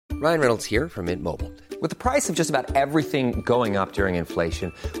Ryan Reynolds here from Mint Mobile. With the price of just about everything going up during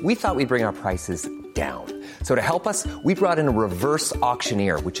inflation, we thought we'd bring our prices down. So to help us, we brought in a reverse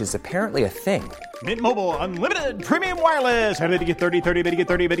auctioneer, which is apparently a thing. Mint Mobile Unlimited Premium Wireless. How to get 30, 30, bit to get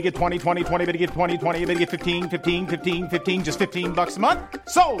 30, bit to get 20, 20, 20, bit to get 20, 20, bit to get 15, 15, 15, 15, just $15 a month?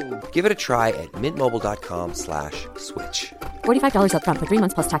 Sold! Give it a try at mintmobile.com/switch. $45 up front for 3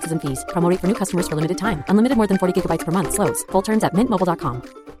 months plus taxes and fees. Promo rate for new customers for limited time. Unlimited more than 40 gigabytes per month. Slows full terms at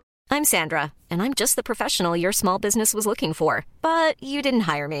mintmobile.com. I'm Sandra, and I'm just the professional your small business was looking for. But you didn't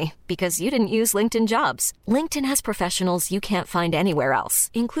hire me because you didn't use LinkedIn Jobs. LinkedIn has professionals you can't find anywhere else,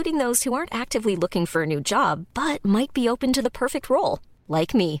 including those who aren't actively looking for a new job, but might be open to the perfect role,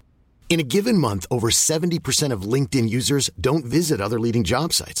 like me. In a given month, over 70% of LinkedIn users don't visit other leading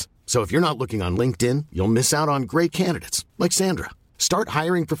job sites. So if you're not looking on LinkedIn, you'll miss out on great candidates like Sandra. Start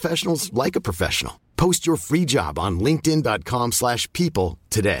hiring professionals like a professional. Post your free job on linkedin.com/people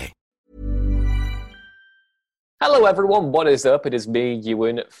today. Hello everyone, what is up? It is me,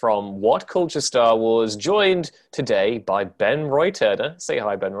 Ewan, from What Culture Star Wars, joined today by Ben Roy Turner. Say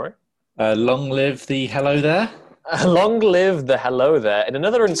hi, Ben Roy. Long live the hello there. Long live the hello there. In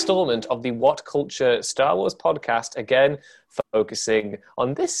another installment of the What Culture Star Wars podcast, again, focusing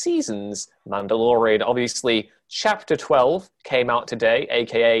on this season's Mandalorian. Obviously, Chapter 12 came out today,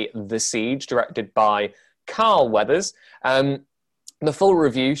 aka The Siege, directed by Carl Weathers. The full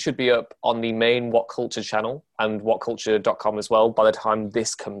review should be up on the main What Culture channel and whatculture.com as well by the time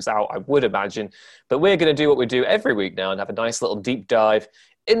this comes out, I would imagine. But we're going to do what we do every week now and have a nice little deep dive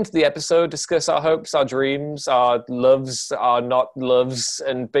into the episode, discuss our hopes, our dreams, our loves, our not loves,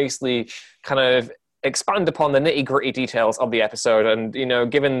 and basically kind of expand upon the nitty-gritty details of the episode. And, you know,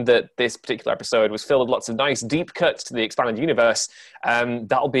 given that this particular episode was filled with lots of nice deep cuts to the expanded universe,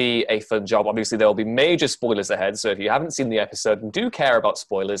 that'll be a fun job. Obviously, there'll be major spoilers ahead, so if you haven't seen the episode and do care about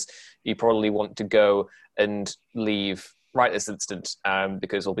spoilers, you probably want to go and leave right this instant,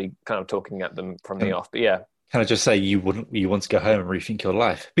 because we'll be kind of talking at them from the off. But yeah. Can I just say you want to go home and rethink your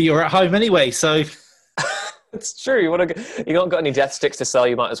life? But you're at home anyway, so... It's true. You don't got any death sticks to sell,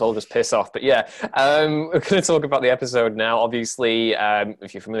 you might as well just piss off. But yeah, we're going to talk about the episode now. Obviously,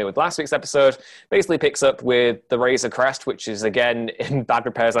 if you're familiar with last week's episode, basically picks up with the Razor Crest, which is, again, in bad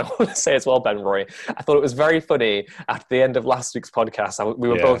repairs, I want to say as well, Ben Roy. I thought it was very funny at the end of last week's podcast. We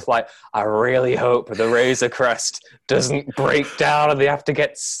were both like, I really hope the Razor Crest doesn't break down and they have to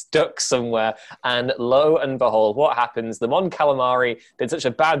get stuck somewhere. And lo and behold, what happens? The Mon Calamari did such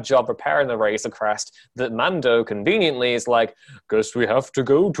a bad job repairing the Razor Crest that Mando conveniently is like, guess we have to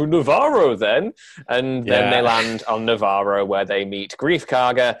go to Navarro then. And then they land on Navarro where they meet Greef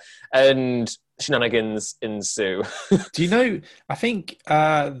Karga and shenanigans ensue. Do you know, I think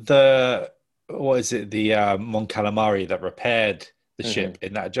the Mon Calamari that repaired the ship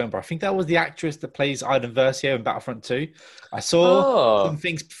in that jumper, I think that was the actress that plays Iden Versio in Battlefront 2. I saw some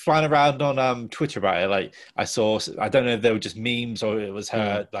things flying around on Twitter about it. Like I don't know if they were just memes or it was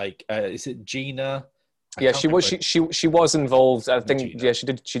her, is it Gina? Yeah, she was involved. I think she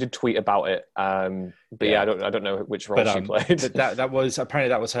did tweet about it. But I don't know which role she played. that was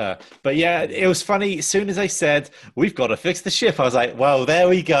her. But yeah, it was funny. As soon as they said we've got to fix the ship, I was like, well, there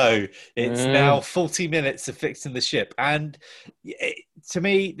we go. It's now 40 minutes of fixing the ship, and to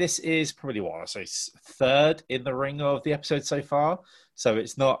me, this is probably what I say third in the ring of the episode so far. So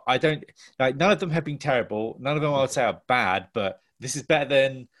it's not. I don't like. None of them have been terrible. None of them I would say are bad. But this is better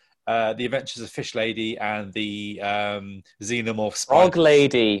than The Adventures of Fish Lady and the Xenomorph Frog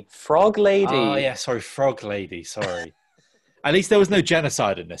Lady. Oh, yeah, sorry, Frog Lady, sorry. At least there was no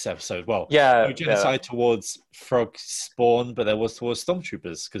genocide in this episode. Well, no genocide towards frog spawn, but there was towards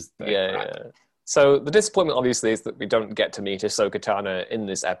stormtroopers. So the disappointment, obviously, is that we don't get to meet Ahsoka Tano in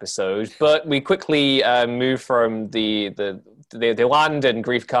this episode, but we quickly move from the land, and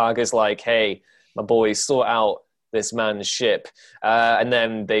Greef Karga's like, hey, my boys, sort out this man's ship. And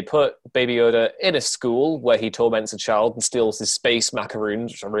then they put Baby Yoda in a school where he torments a child and steals his space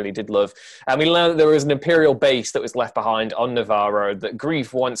macaroons, which I really did love. And we learned that there was an Imperial base that was left behind on Navarro that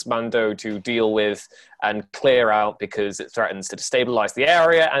Greef wants Mando to deal with and clear out because it threatens to destabilize the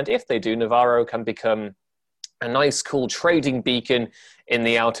area. And if they do, Navarro can become a nice, cool trading beacon in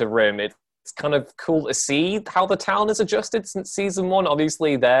the Outer Rim. It's kind of cool to see how the town has adjusted since season one.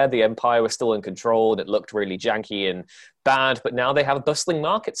 Obviously, the Empire was still in control and it looked really janky and bad, but now they have bustling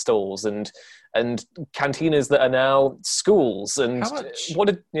market stalls and cantinas that are now schools. And how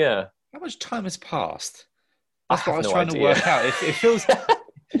much time has passed? That's what I was trying to work out. It feels.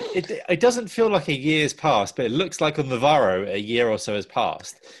 It doesn't feel like a year's passed, but it looks like on Navarro a year or so has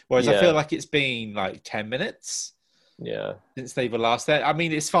passed. Whereas I feel like it's been like 10 minutes. Yeah. Since they were last there. I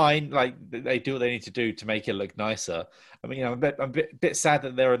mean, it's fine. Like, they do what they need to do to make it look nicer. I mean, I'm a bit sad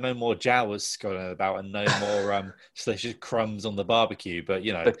that there are no more Jawas going about and no more delicious crumbs on the barbecue. But,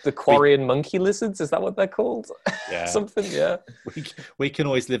 The Quarian monkey lizards, is that what they're called? Yeah. Something, yeah. We can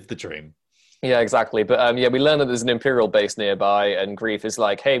always live the dream. Yeah, exactly. But we learn that there's an Imperial base nearby, and Greef is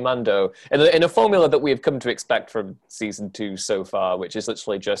like, hey, Mando, in a formula that we have come to expect from season 2 so far, which is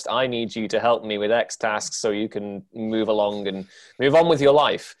literally just, I need you to help me with X tasks so you can move along and move on with your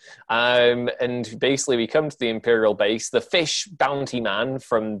life. And basically we come to the Imperial base. The fish bounty man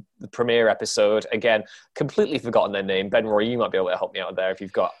from the premiere episode, again, completely forgotten their name. Ben Roy, you might be able to help me out there if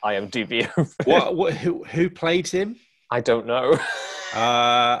you've got IMDb. Who played him? I don't know.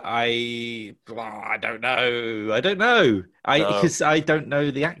 I don't know. Because I don't know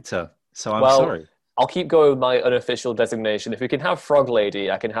the actor, so I'm sorry. I'll keep going with my unofficial designation. If we can have Frog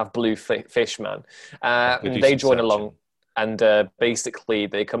Lady, I can have Blue Fishman. And they join along, and basically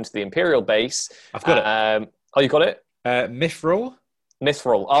they come to the Imperial base. I've got it. Oh, you got it? Mithril.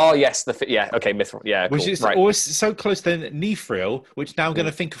 Mithril. Oh, yes. Mithril. Yeah, which cool. is right. always so close to Nifril, which now I'm going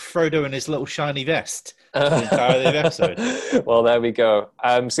to think of Frodo in his little shiny vest. The entire episode. Well, there we go.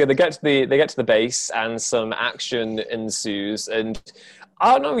 So they get to the base, and some action ensues. And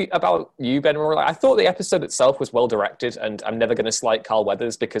I don't know about you, Ben. I thought the episode itself was well directed, and I'm never going to slight Carl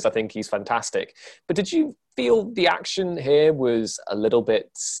Weathers because I think he's fantastic. But did you feel the action here was a little bit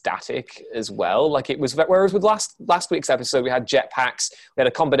static as well? Like it was, whereas with last week's episode, we had jetpacks, we had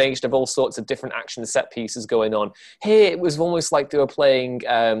a combination of all sorts of different action set pieces going on. Here, it was almost like they were playing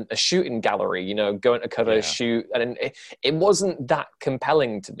a shooting gallery, going to cover, shoot, and it wasn't that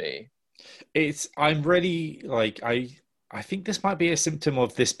compelling to me. I'm really I think this might be a symptom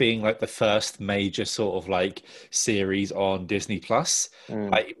of this being like the first major sort of like series on Disney Plus.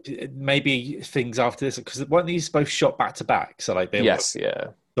 Like maybe things after this, because weren't these both shot back to back? So like yeah.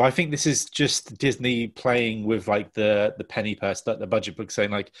 So I think this is just Disney playing with like the penny purse, the budget book,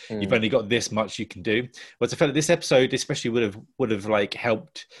 saying like you've only got this much you can do. But I felt like this episode especially would have like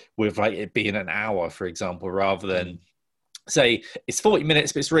helped with like it being an hour, for example, rather than. Say it's 40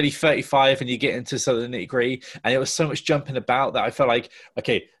 minutes, but it's really 35, and you get into sort of the nitty-gritty, and it was so much jumping about that I felt like,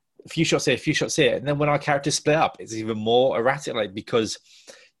 okay, a few shots here, and then when our characters split up, it's even more erratic, like because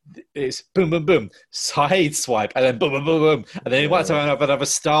it's boom, boom, boom, side swipe, and then boom, boom, boom, boom, and then one time I have another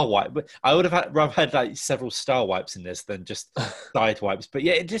star wipe. But I would have rather had like several star wipes in this than just side wipes. But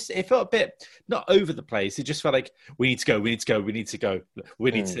yeah, it felt a bit not over the place. It just felt like we need to go, we need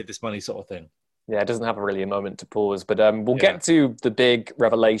to save this money, sort of thing. Yeah, it doesn't have really a moment to pause, but we'll get to the big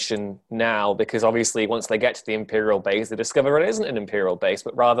revelation now, because obviously once they get to the Imperial base, they discover it isn't an Imperial base,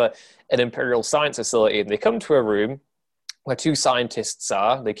 but rather an Imperial science facility. And they come to a room where 2 scientists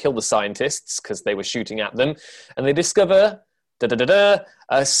are. They kill the scientists because they were shooting at them, and they discover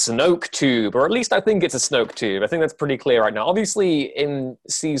a Snoke tube, or at least I think it's a Snoke tube. I think that's pretty clear right now. Obviously, in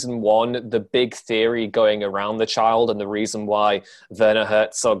season 1, the big theory going around the child and the reason why Werner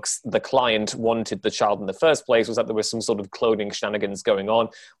Herzog's The Client wanted the child in the first place was that there was some sort of cloning shenanigans going on.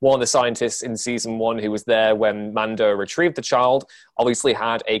 One of the scientists in season 1 who was there when Mando retrieved the child obviously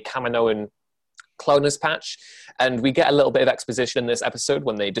had a Kaminoan clonus patch, and we get a little bit of exposition in this episode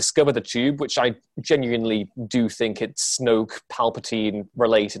when they discover the tube, which I genuinely do think it's Snoke Palpatine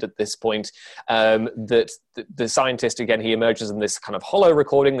related at this point. That the scientist, again, he emerges in this kind of hollow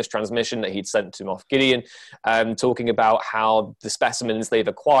recording, this transmission that he'd sent to Moff Gideon, talking about how the specimens they've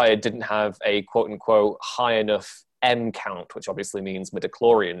acquired didn't have a quote-unquote high enough M count, which obviously means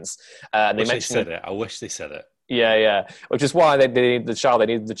midichlorians. I wish they said it. Yeah. Which is why they needed the child. They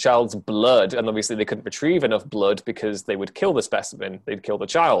needed the child's blood, and obviously they couldn't retrieve enough blood because they would kill the specimen. They'd kill the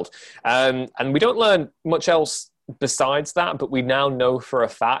child. And we don't learn much else besides that, but we now know for a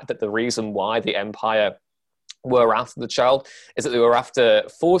fact that the reason why the Empire were after the child is that they were after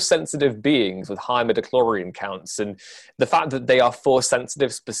Force-sensitive beings with high midichlorian counts. And the fact that they are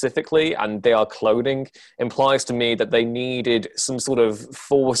Force-sensitive specifically and they are cloning implies to me that they needed some sort of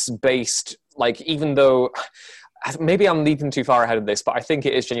Force-based, like, even though... Maybe I'm leaping too far ahead of this, but I think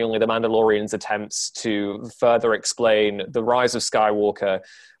it is genuinely the Mandalorian's attempts to further explain the rise of Skywalker,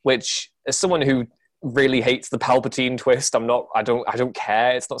 which, as someone who really hates the Palpatine twist, I don't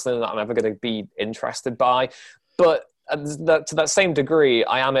care. It's not something that I'm ever going to be interested by. But to that same degree,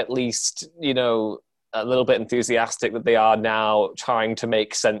 I am at least, a little bit enthusiastic that they are now trying to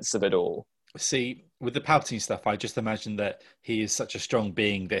make sense of it all. See, with the Palpatine stuff, I just imagine that he is such a strong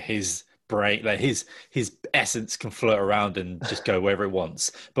being that his brain, like his essence can float around and just go wherever it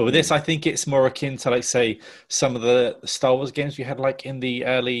wants. But with this, I think it's more akin to, like, say, some of the Star Wars games we had like in the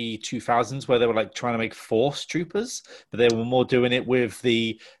early 2000s, where they were like trying to make Force troopers, but they were more doing it with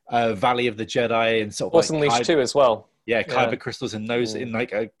the Valley of the Jedi and sort of Force like Unleashed 2 as well. Yeah, kyber crystals and those in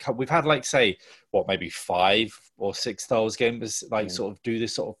like we've had like, say, what, maybe 5 or 6 Star Wars games like sort of do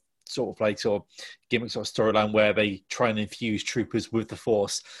this sort of gimmick sort of storyline where they try and infuse troopers with the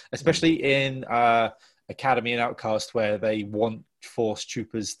Force, especially in Academy and Outcast, where they want Force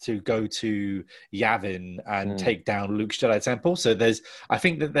troopers to go to Yavin and take down Luke's Jedi Temple. So I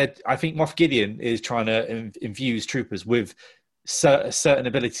think Moff Gideon is trying to infuse troopers with certain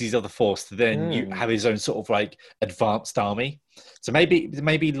abilities of the Force to then you have his own sort of like advanced army. So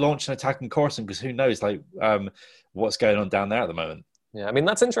maybe launch an attack on Coruscant, because who knows like what's going on down there at the moment. Yeah, I mean,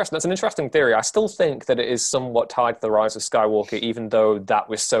 that's interesting. That's an interesting theory. I still think that it is somewhat tied to the Rise of Skywalker, even though that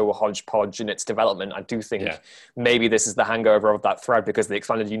was so hodgepodge in its development. I do think maybe this is the hangover of that thread, because the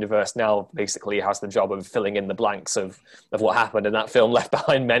expanded universe now basically has the job of filling in the blanks of what happened in that film, left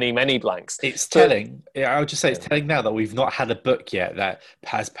behind many, many blanks. It's telling. I would just say it's telling now that we've not had a book yet that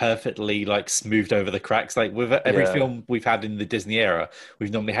has perfectly like smoothed over the cracks. Like with every film we've had in the Disney era,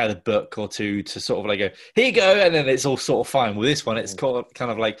 we've normally had a book or two to sort of like go, here you go, and then it's all sort of fine. With this one, it's kind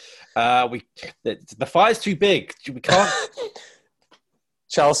of like the fire's too big. We can't.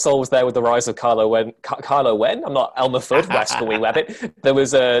 Charles Soule was there with the Rise of Kylo Ren. I'm not Elmer Fudd, Wesker We Webbit. There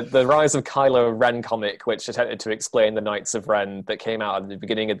was the Rise of Kylo Ren comic, which attempted to explain the Knights of Ren, that came out at the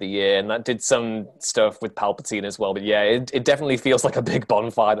beginning of the year, and that did some stuff with Palpatine as well. But yeah, it definitely feels like a big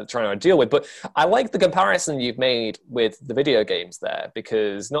bonfire that they're trying to deal with. But I like the comparison you've made with the video games there,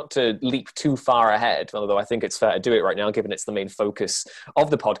 because not to leap too far ahead, although I think it's fair to do it right now, given it's the main focus of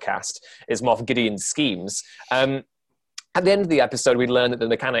the podcast, is Moff Gideon's schemes. At the end of the episode, we learned that the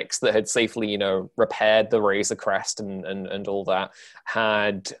mechanics that had safely, repaired the Razor Crest and all that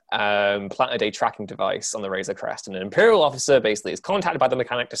had planted a tracking device on the Razor Crest. And an Imperial officer basically is contacted by the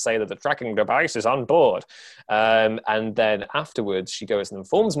mechanic to say that the tracking device is on board. And then afterwards, she goes and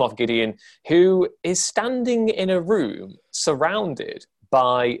informs Moff Gideon, who is standing in a room surrounded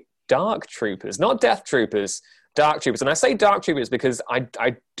by dark troopers, not death troopers, dark troopers. And I say dark troopers because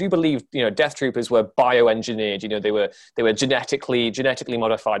I do believe, death troopers were bioengineered. They were genetically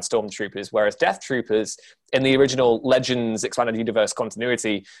modified stormtroopers, whereas death troopers in the original Legends expanded universe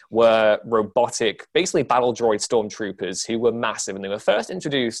continuity were robotic, basically battle droid stormtroopers who were massive. And they were first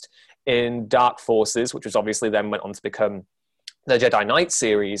introduced in Dark Forces, which was obviously then went on to become the Jedi Knight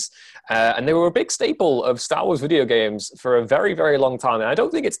series, and they were a big staple of Star Wars video games for a very, very long time. And I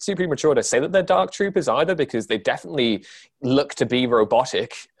don't think it's too premature to say that they're dark troopers either, because they definitely look to be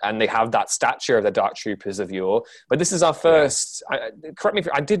robotic, and they have that stature of the dark troopers of yore. But this is our first, correct me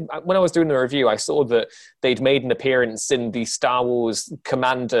if when I was doing the review, I saw that they'd made an appearance in the Star Wars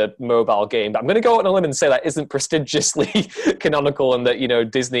Commander mobile game. But I'm going to go out on a limb and say that isn't prestigiously canonical, and that,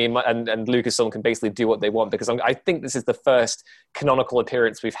 Disney and Lucasfilm can basically do what they want, because I think this is the first canonical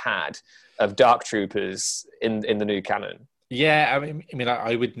appearance we've had of dark troopers in the new canon. Yeah,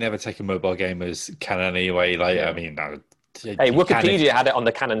 I would never take a mobile game as canon anyway. Hey, Wikipedia had it on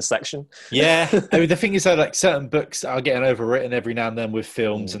the canon section. Yeah, the thing is that like certain books are getting overwritten every now and then with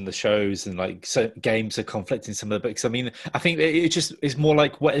films and the shows, and like certain games are conflicting some of the books. I think it just is more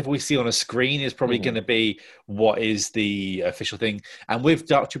like whatever we see on a screen is probably going to be what is the official thing. And with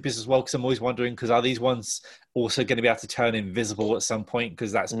Dark Troopers as well, because I'm always wondering, because are these ones also going to be able to turn invisible at some point?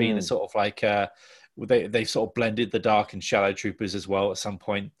 Because that's been a sort of like they've sort of blended the Dark and Shadow Troopers as well at some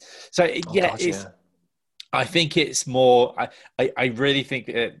point. So I think it's more. I really think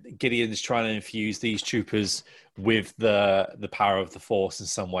that Gideon's trying to infuse these troopers with the power of the Force in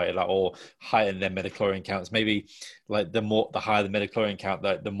some way, or heighten their midichlorian counts. Maybe like the higher the midichlorian count,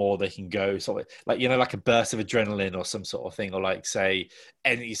 the more they can go. Sort of like a burst of adrenaline or some sort of thing, or like say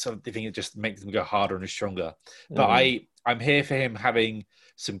any sort of thing that just makes them go harder and stronger. But I'm here for him having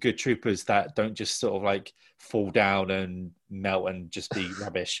some good troopers that don't just sort of like fall down and melt and just be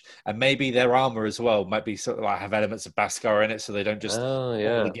rubbish. And maybe their armor as well might be sort of like have elements of Beskar in it, so they don't just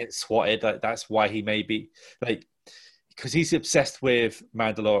get swatted. Like that's why he may be like, because he's obsessed with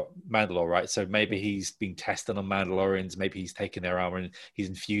Mandalore, right? So maybe he's been tested on Mandalorians. Maybe he's taken their armor and he's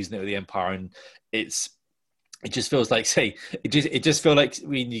infusing it with the Empire, and it just feels like, say, it just feels like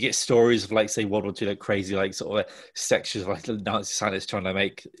when you get stories of, like, say, World War II, like crazy, like sort of sections of like Nazi scientists trying to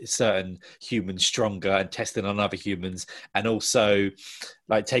make certain humans stronger and testing on other humans, and also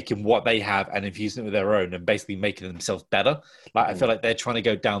like taking what they have and infusing it with their own and basically making themselves better. Like I feel like they're trying to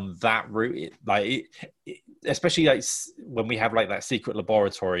go down that route. especially like when we have like that secret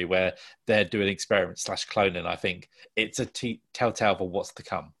laboratory where they're doing experiments / cloning, I think it's a telltale for what's to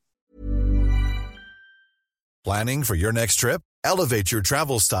come. Planning for your next trip? Elevate your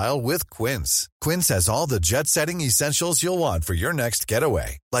travel style with Quince. Quince has all the jet-setting essentials you'll want for your next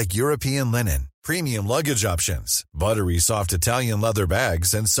getaway, like European linen, premium luggage options, buttery soft Italian leather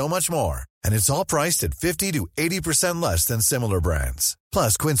bags, and so much more. And it's all priced at 50 to 80% less than similar brands.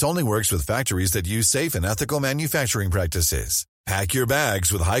 Plus, Quince only works with factories that use safe and ethical manufacturing practices. Pack your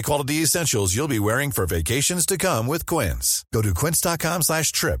bags with high-quality essentials you'll be wearing for vacations to come with Quince. Go to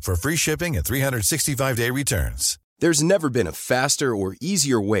quince.com/trip for free shipping and 365-day returns. There's never been a faster or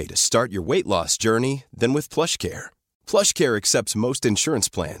easier way to start your weight loss journey than with PlushCare. PlushCare accepts most insurance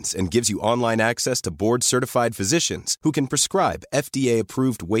plans and gives you online access to board-certified physicians who can prescribe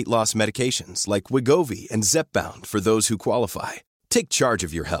FDA-approved weight loss medications like Wegovy and Zepbound for those who qualify. Take charge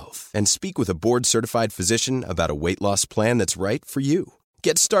of your health and speak with a board-certified physician about a weight loss plan that's right for you.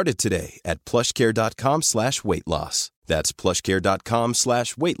 Get started today at plushcare.com/weight-loss. That's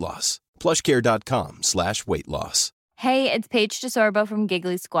plushcare.com/weight-loss. plushcare.com/weight-loss. Hey, it's Paige DeSorbo from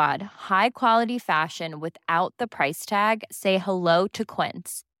Giggly Squad. High quality fashion without the price tag. Say hello to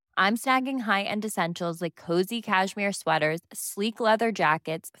Quince. I'm snagging high-end essentials like cozy cashmere sweaters, sleek leather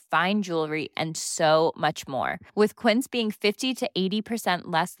jackets, fine jewelry, and so much more. With Quince being 50 to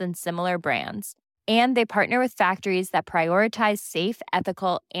 80% less than similar brands. And they partner with factories that prioritize safe,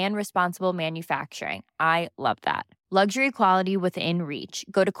 ethical, and responsible manufacturing. I love that. Luxury quality within reach.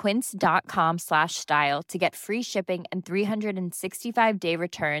 Go to quince.com/style to get free shipping and 365-day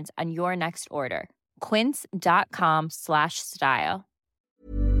returns on your next order. Quince.com/style.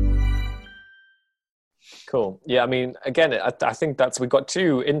 Cool. Yeah, I mean, again, I think we've got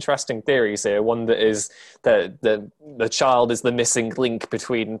two interesting theories here. One that is that the child is the missing link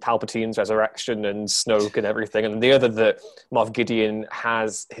between Palpatine's resurrection and Snoke and everything, and the other that Moff Gideon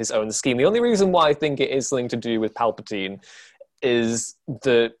has his own scheme. The only reason why I think it is something to do with Palpatine is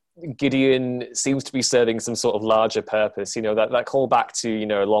that Gideon seems to be serving some sort of larger purpose. You know, that call back to, you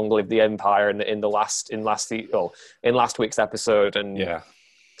know, Long Live the Empire in last week's episode, and yeah,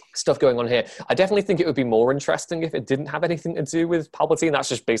 stuff going on here. I definitely think it would be more interesting if it didn't have anything to do with Palpatine. That's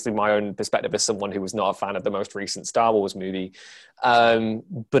just basically my own perspective as someone who was not a fan of the most recent Star Wars movie.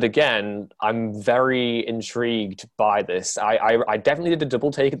 But again, I'm very intrigued by this. I definitely did a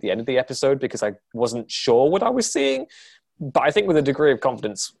double take at the end of the episode because I wasn't sure what I was seeing. But I think with a degree of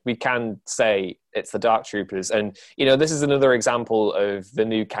confidence, we can say it's the Dark Troopers. And, you know, this is another example of the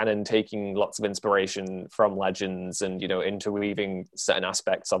new canon taking lots of inspiration from Legends and, you know, interweaving certain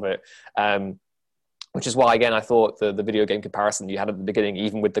aspects of it. Which is why, again, I thought the video game comparison you had at the beginning,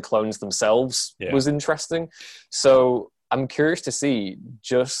 even with the clones themselves, was interesting. So I'm curious to see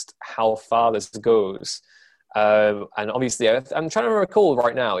just how far this goes. And obviously, I'm trying to recall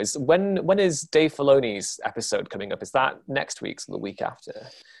right now, when is Dave Filoni's episode coming up? Is that next week's or the week after?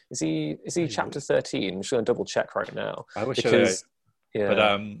 Is he chapter 13? I'm just going to double check right now. I wish but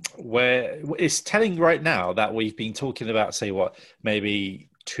where it's telling right now that we've been talking about, say what, maybe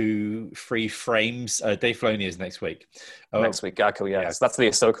 2-3 frames. Dave Filoni is next week. Next week, Gakko, yes. That's the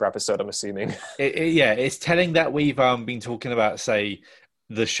Ahsoka episode, I'm assuming. It's telling that we've been talking about, say,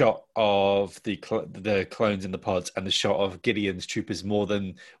 the shot of the clones in the pods and the shot of Gideon's troopers more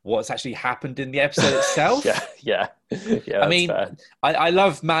than what's actually happened in the episode itself. yeah. I mean, I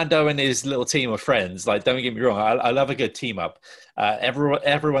love Mando and his little team of friends. Like, don't get me wrong, I love a good team up.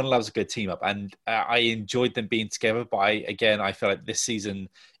 Everyone loves a good team up, and I enjoyed them being together. But I feel like this season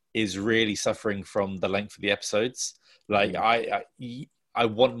is really suffering from the length of the episodes. Like, I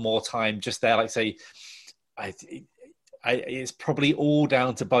want more time just there. Like, say, it's probably all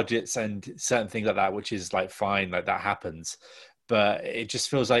down to budgets and certain things like that, which is like fine, like that happens. But it just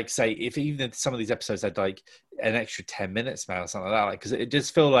feels like, say, if even some of these episodes had like an extra 10 minutes, man, or something like that, like, because it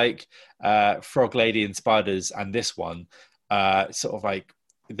just feel like Frog Lady and Spiders and this one, sort of like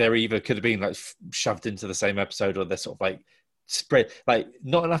they're either could have been like shoved into the same episode, or they're sort of like spread, like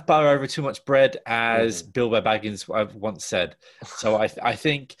not enough butter over too much bread, as Bilbo Baggins I've once said. So I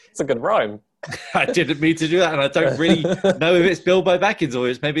think it's a good rhyme. I didn't mean to do that, and I don't really know if it's Bilbo Baggins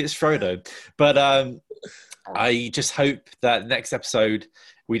or maybe it's Frodo. But I just hope that next episode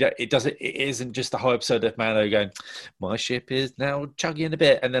it isn't just a whole episode of Mando going, my ship is now chugging a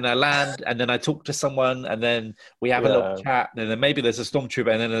bit, and then I land, and then I talk to someone, and then we have a little chat, and then maybe there's a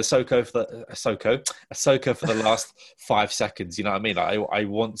stormtrooper, and then Ahsoka for the last 5 seconds. You know what I mean? Like, I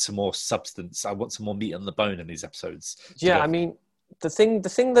want some more substance. I want some more meat on the bone in these episodes. Yeah, I mean, the thing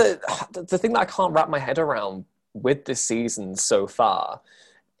that I can't wrap my head around with this season so far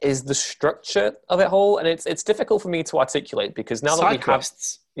is the structure of it whole, and it's difficult for me to articulate because now that we have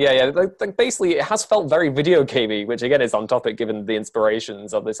quests. like basically it has felt very video gamey, which again is on topic given the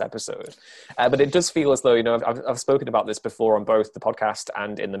inspirations of this episode. But it does feel as though, you know, I've spoken about this before on both the podcast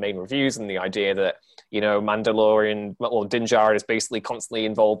and in the main reviews, and the idea that, you know, Mandalorian or Din Djarin is basically constantly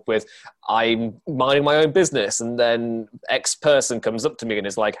involved with, I'm minding my own business, and then X person comes up to me and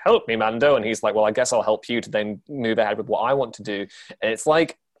is like, help me, Mando, and he's like, well, I guess I'll help you to then move ahead with what I want to do. And it's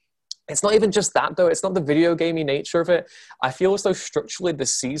like, it's not even just that, though. It's not the video gamey nature of it. I feel as though structurally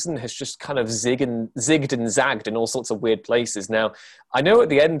this season has just kind of zigged and zagged in all sorts of weird places. Now, I know at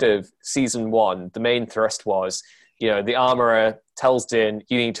the end of season 1, the main thrust was, you know, the armorer tells Din,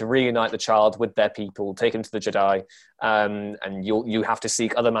 you need to reunite the child with their people, take him to the Jedi, and you have to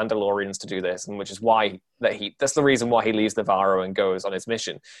seek other Mandalorians to do this, and which is why that's the reason why he leaves Navarro and goes on his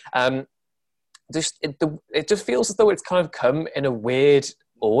mission. It just feels as though it's kind of come in a weird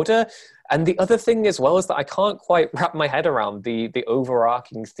order. And the other thing as well is that I can't quite wrap my head around the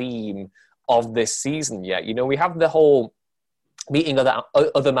overarching theme of this season yet. You know, we have the whole meeting other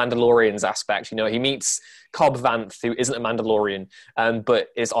Mandalorians aspect. You know, he meets Cobb Vanth, who isn't a Mandalorian, but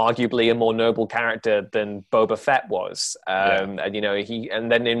is arguably a more noble character than Boba Fett was. And, you know,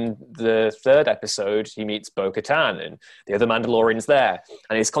 and then in the 3rd episode, he meets Bo-Katan and the other Mandalorians there.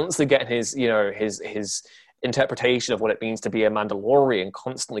 And he's constantly getting his interpretation of what it means to be a Mandalorian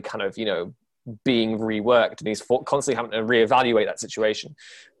constantly kind of, you know, being reworked, and he's constantly having to reevaluate that situation.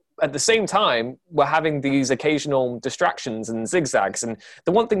 At the same time, we're having these occasional distractions and zigzags, and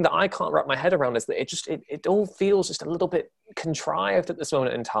the one thing that I can't wrap my head around is that it all feels just a little bit contrived at this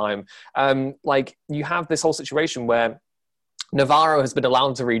moment in time. Like, you have this whole situation where Navarro has been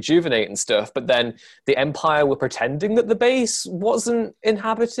allowed to rejuvenate and stuff, but then the Empire were pretending that the base wasn't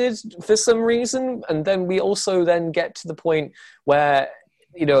inhabited for some reason. And then we also then get to the point where,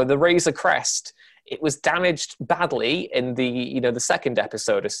 you know, the Razor Crest, it was damaged badly in the, you know, the 2nd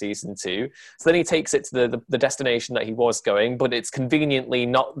episode of season 2. So then he takes it to the destination that he was going, but it's conveniently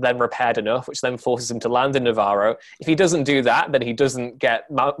not then repaired enough, which then forces him to land in Navarro. If he doesn't do that, then he doesn't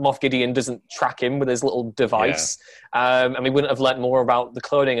get, Moff Gideon doesn't track him with his little device. Yeah. And we wouldn't have learnt more about the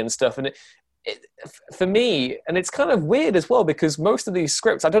cloning and stuff. And for me, and it's kind of weird as well, because most of these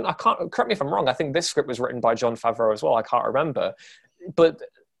scripts, I can't, correct me if I'm wrong, I think this script was written by Jon Favreau as well, I can't remember. But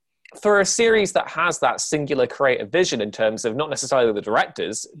for a series that has that singular creative vision in terms of not necessarily the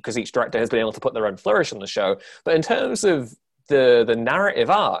directors, because each director has been able to put their own flourish on the show, but in terms of the narrative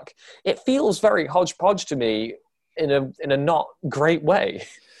arc, it feels very hodgepodge to me in a not great way.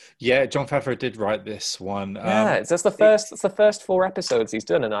 Yeah, Jon Favreau did write this one. Yeah, it's the first 4 episodes he's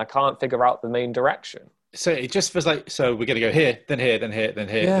done, and I can't figure out the main direction. So it just feels like, so we're going to go here, then here, then here, then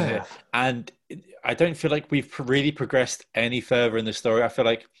here, then here. And I don't feel like we've really progressed any further in the story. I feel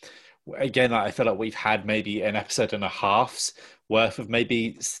like, again, I feel like we've had maybe an episode and a half's worth of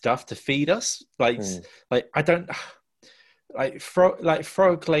maybe stuff to feed us. Like I don't... Like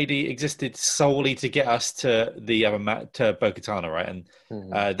Frog Lady existed solely to get us to the to Bo-Katan, right?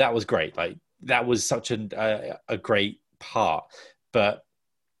 And that was great. Like, that was such a great part. But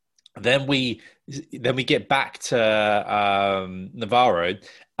then we get back to Navarro,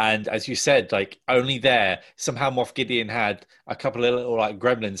 and as you said, like, only there somehow Moff Gideon had a couple of little like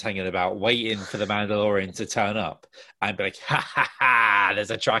gremlins hanging about, waiting for the Mandalorian to turn up and be like, ha ha ha, there's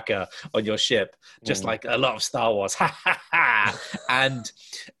a tracker on your ship, just like a lot of Star Wars, ha ha ha. And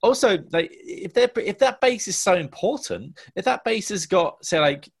also, like, if that base is so important, if that base has got, say,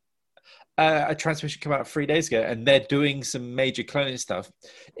 like, a transmission come out 3 days ago, and they're doing some major cloning stuff.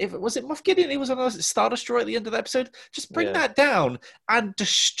 Was it Moff Gideon? He was on a Star Destroyer at the end of the episode. Just bring that down and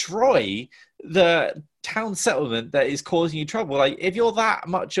destroy the town settlement that is causing you trouble. Like, if you're that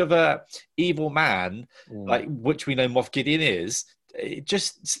much of a evil man, like, which we know Moff Gideon is,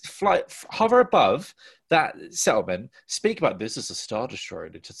 just hover above that settlement, speak about this as a Star Destroyer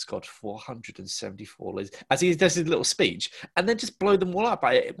that has got 474 lasers, as he does his little speech, and then just blow them all up.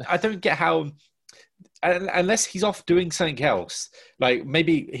 I don't get how, unless he's off doing something else, like,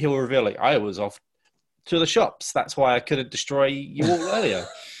 maybe he'll reveal, like, I was off to the shops, that's why I couldn't destroy you all earlier.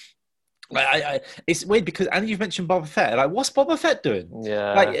 Like, it's weird because, and you've mentioned Boba Fett. Like, what's Boba Fett doing?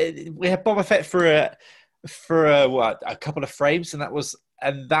 Yeah, like, we had Boba Fett for a couple of frames, and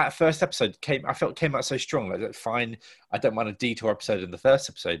that first episode came out so strong. Like, fine, I don't mind a detour episode in the first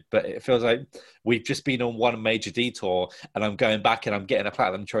episode, but it feels like we've just been on one major detour, and I'm going back and I'm getting a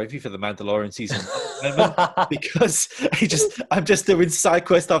platinum trophy for the Mandalorian season because I'm just doing side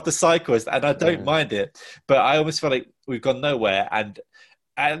quest after side quest, and I don't mind it, but I almost feel like we've gone nowhere. And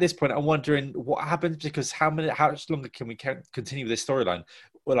at this point, I'm wondering what happens, because how much longer can we continue this storyline?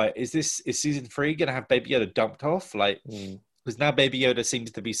 well, like, is season 3 going to have Baby Yoda dumped off? Like, because now Baby Yoda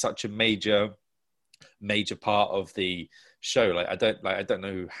seems to be such a major part of the show. Like, I don't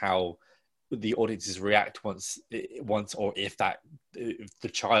know how the audiences react once or if the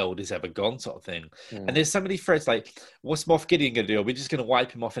child is ever gone, sort of thing. And there's so many threads like, what's Moff Gideon going to do? Are we just going to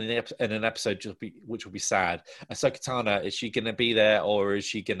wipe him off in an episode which will be sad? Ahsoka Tano, is she going to be there, or are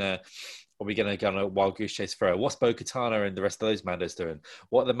we going to go on a wild goose chase for her? What's Bo-Katan and the rest of those Mandos doing?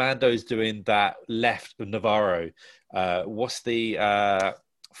 What are the Mandos doing that left Navarro? What's the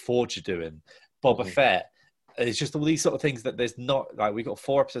Forger doing? Boba Fett. It's just all these sort of things that there's not, like, we've got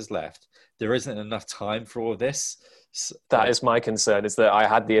 4 episodes left. There isn't enough time for all this. That is my concern, is that I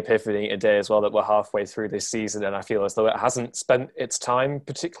had the epiphany today as well, that we're halfway through this season and I feel as though it hasn't spent its time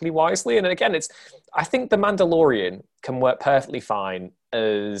particularly wisely. And again, I think The Mandalorian can work perfectly fine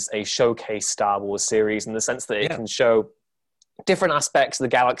as a showcase Star Wars series in the sense that it can show different aspects of the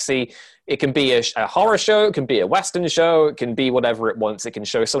galaxy. It can be a horror show, it can be a Western show, it can be whatever it wants. It can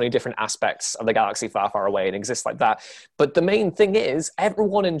show so many different aspects of the galaxy far, far away and exist like that. But the main thing is,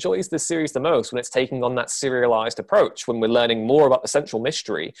 everyone enjoys this series the most when it's taking on that serialized approach, when we're learning more about the central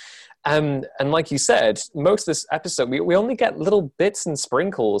mystery. And like you said, most of this episode, we only get little bits and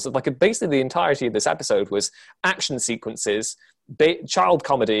sprinkles of, like, basically the entirety of this episode was action sequences, child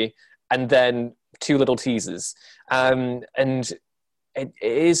comedy, and then 2 little teasers. And it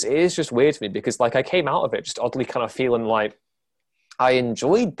is just weird to me because, like, I came out of it just oddly kind of feeling like I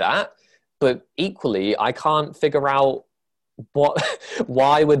enjoyed that, but equally I can't figure out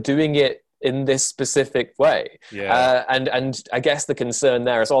why we're doing it in this specific way. And I guess the concern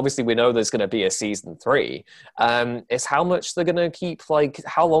there is, obviously we know there's going to be a season 3, is how much they're going to keep, like,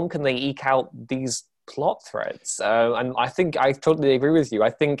 how long can they eke out these plot threads? And I think I totally agree with you.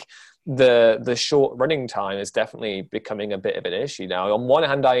 I think the short running time is definitely becoming a bit of an issue now. On one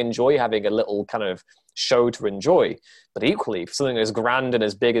hand, I enjoy having a little kind of show to enjoy, but equally, for something as grand and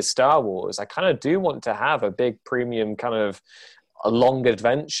as big as Star Wars, I kind of do want to have a big premium kind of a long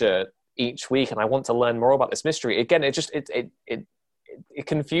adventure each week, and I want to learn more about this mystery. Again, it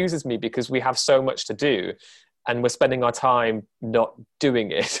confuses me because we have so much to do and we're spending our time not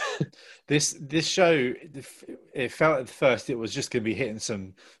doing it. This show, it felt at first it was just going to be hitting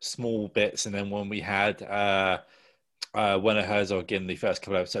some small bits, and then when we had Werner Herzog in the first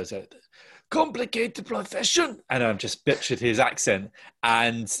couple of episodes, said, complicated profession, and I'm just butchered his accent,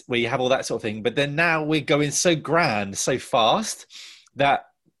 and we have all that sort of thing. But then now we're going so grand, so fast, that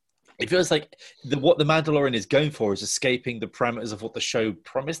it feels like what the Mandalorian is going for is escaping the parameters of what the show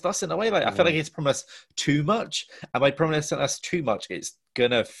promised us in a way. Like, I feel like it's promised too much, and by promising us too much, it's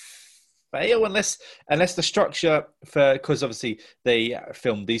gonna fail unless the structure because obviously they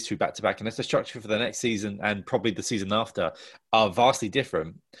filmed these 2 back to back, unless the structure for the next season and probably the season after are vastly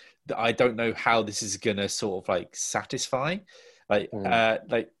different. I don't know how this is gonna sort of like satisfy. Like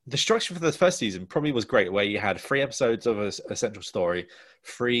the structure for the first season probably was great, where you had 3 episodes of a central story,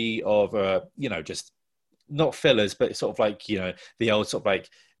 3 of just not fillers, but sort of like, the old sort of like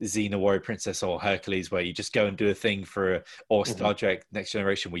Xena Warrior Princess or Hercules, where you just go and do a thing or Star Trek Next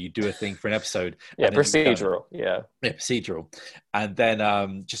Generation, where you do a thing for an episode. Procedural. Procedural. And then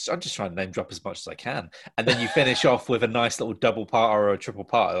I'm just trying to name drop as much as I can. And then you finish off with a nice little double part or a triple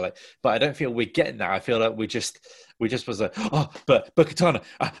part. But I don't feel we're getting that. I feel like we just was like, but Bo-Katan,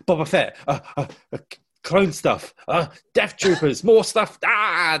 Boba Fett, clone stuff, Death Troopers, more stuff.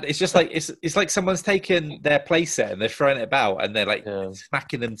 It's just like it's like someone's taken their playset and they're throwing it about and they're like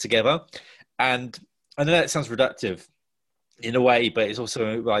smacking them together. And I know that sounds reductive in a way, but it's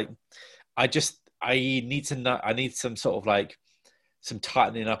also like I need to know. I need some sort of like some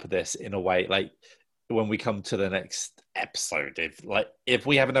tightening up of this in a way. Like when we come to the next episode, if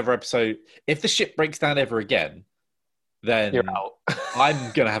we have another episode, if the ship breaks down ever again, then you're out.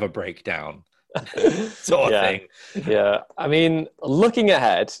 I'm gonna have a breakdown. Sort of thing. Yeah. I mean, looking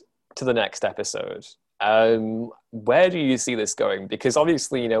ahead to the next episode, where do you see this going? Because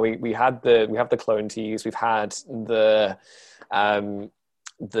obviously, we have the clone tease, we've had the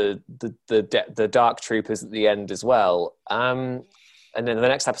Dark Troopers at the end as well. And then the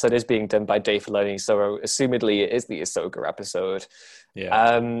next episode is being done by Dave Filoni, so assumedly it is the Ahsoka episode.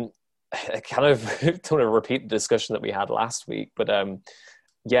 Yeah. I kind of don't want to repeat the discussion that we had last week, but I'm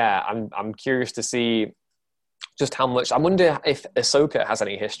curious to see just how much. I wonder if Ahsoka has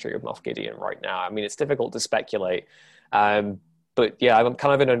any history of Moff Gideon right now. I mean, it's difficult to speculate, but yeah, I'm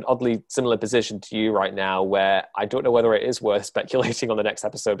kind of in an oddly similar position to you right now, where I don't know whether it is worth speculating on the next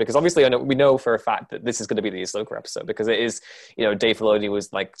episode, because obviously we know for a fact that this is going to be the Ahsoka episode, because it is, Dave Filoni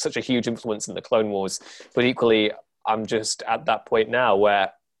was like such a huge influence in the Clone Wars, but equally, I'm just at that point now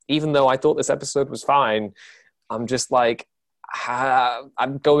where even though I thought this episode was fine, I'm just like,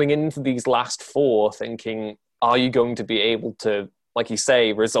 I'm going into these last 4 thinking, are you going to be able to, like you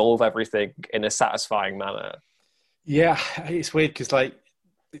say, resolve everything in a satisfying manner? Yeah, it's weird because like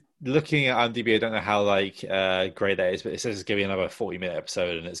looking at IMDb, I don't know how like great that is, but it says it's going to be another 40-minute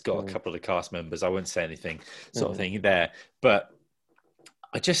episode and it's got a couple of the cast members. I wouldn't say anything sort of thing there, but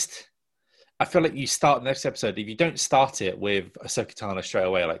I feel like you start the next episode. If you don't start it with Ahsoka Tano straight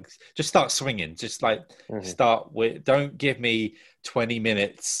away, like just start swinging. Just like start with. Don't give me 20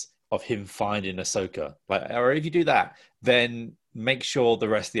 minutes of him finding Ahsoka. Like, or if you do that, then make sure the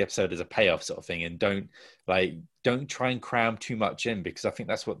rest of the episode is a payoff sort of thing, and don't try and cram too much in, because I think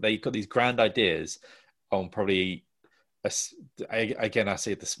that's what they've got, these grand ideas on probably. Again, I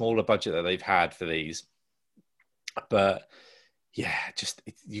see the smaller budget that they've had for these, but. Yeah, just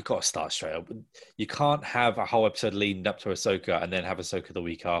you got to start straight up. You can't have a whole episode leading up to Ahsoka and then have Ahsoka the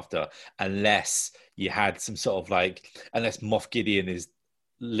week after, unless you had some sort of like, unless Moff Gideon is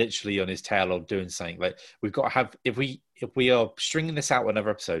literally on his tail or doing something. Like we've got to have, if we are stringing this out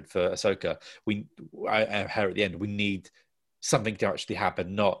another episode for Ahsoka, her at the end, we need something to actually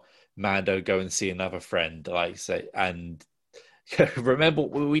happen, not Mando go and see another friend, like say, and. Remember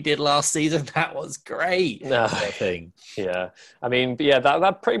what we did last season? That was great. No. Thing. Yeah. I mean, yeah,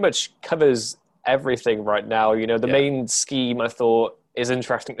 that pretty much covers everything right now. You know, the main scheme, I thought, is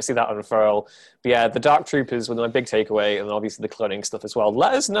interesting to see that unfurl. But yeah, the Dark Troopers were my big takeaway, and obviously the cloning stuff as well.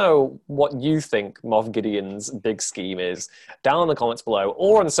 Let us know what you think Moff Gideon's big scheme is down in the comments below,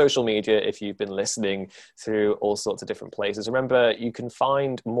 or on social media if you've been listening through all sorts of different places. Remember, you can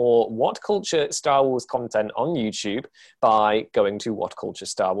find more What Culture Star Wars content on YouTube by going to What Culture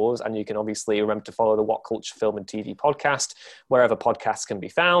Star Wars, and you can obviously remember to follow the What Culture Film and TV podcast wherever podcasts can be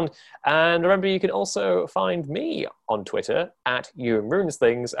found. And remember, you can also find me on Twitter at Ewan Ruins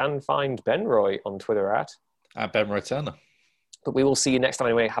Things, and find Ben Roy on Twitter at Ben Roy Turner. But we will see you next time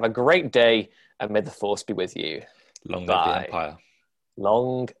anyway. Have a great day, and may the Force be with you. Long live the Empire.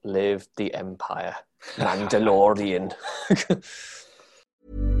 Long live the Empire. Mandalorian.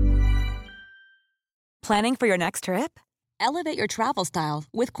 Planning for your next trip? Elevate your travel style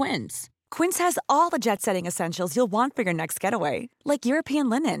with Quince. Quince has all the jet-setting essentials you'll want for your next getaway, like European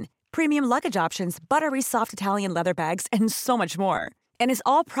linen, premium luggage options, buttery soft Italian leather bags, and so much more. And is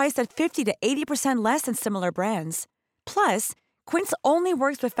all priced at 50 to 80% less than similar brands. Plus, Quince only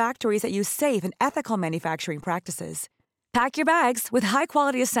works with factories that use safe and ethical manufacturing practices. Pack your bags with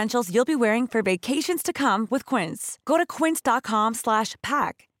high-quality essentials you'll be wearing for vacations to come with Quince. Go to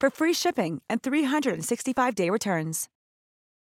quince.com/pack for free shipping and 365-day returns.